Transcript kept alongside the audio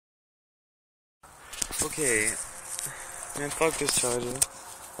Okay. Man, fuck this charger.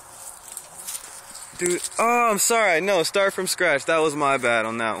 Dude, oh, I'm sorry. No, start from scratch. That was my bad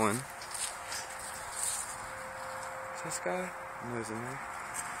on that one. Is this guy? No, isn't there?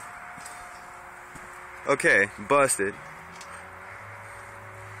 Okay, busted.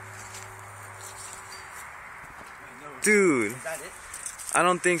 Dude, is that it? I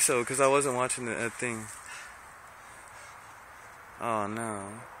don't think so, because I wasn't watching that thing. Oh no.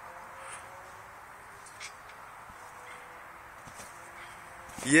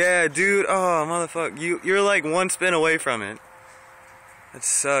 Yeah, dude. Oh, motherfucker. You're like one spin away from it. That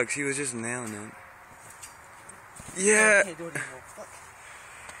sucks. He was just nailing it. Yeah.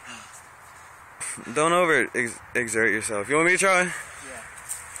 Don't exert yourself. You want me to try? Yeah.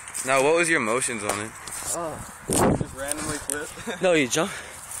 Now, what was your motions on it? Just randomly flip. No, you jump,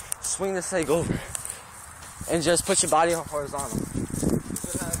 swing this leg over, and just put your body on horizontal.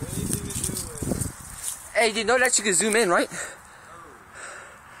 Does it have anything to do with... Hey, you know that you can zoom in, right?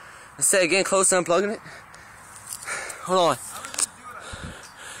 Instead of getting close and unplugging it. Hold on.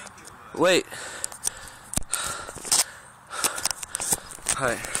 Wait.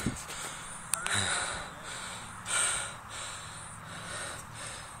 Alright.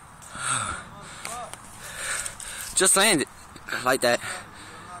 Just land it like that.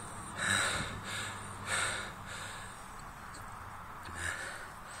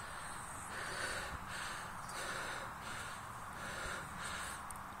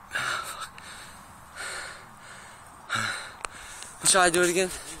 Should I do it again?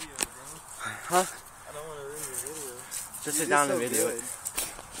 Huh? I don't want to ruin your video. Just sit down and video it.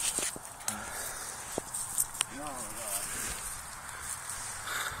 No,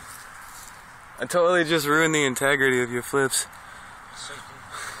 I totally just ruined the integrity of your flips.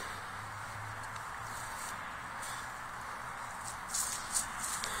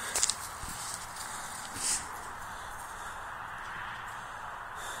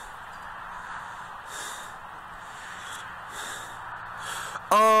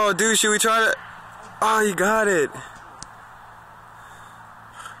 Oh, dude, should we try to... Oh, you got it.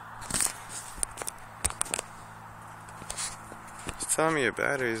 It's telling me your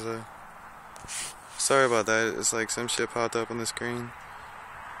battery's low. Sorry about that. It's like some shit popped up on the screen.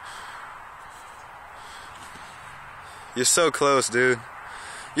 You're so close, dude.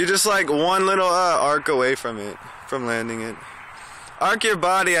 You're just like one little arc away from it, from landing it. Arc your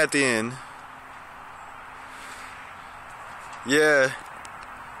body at the end. Yeah.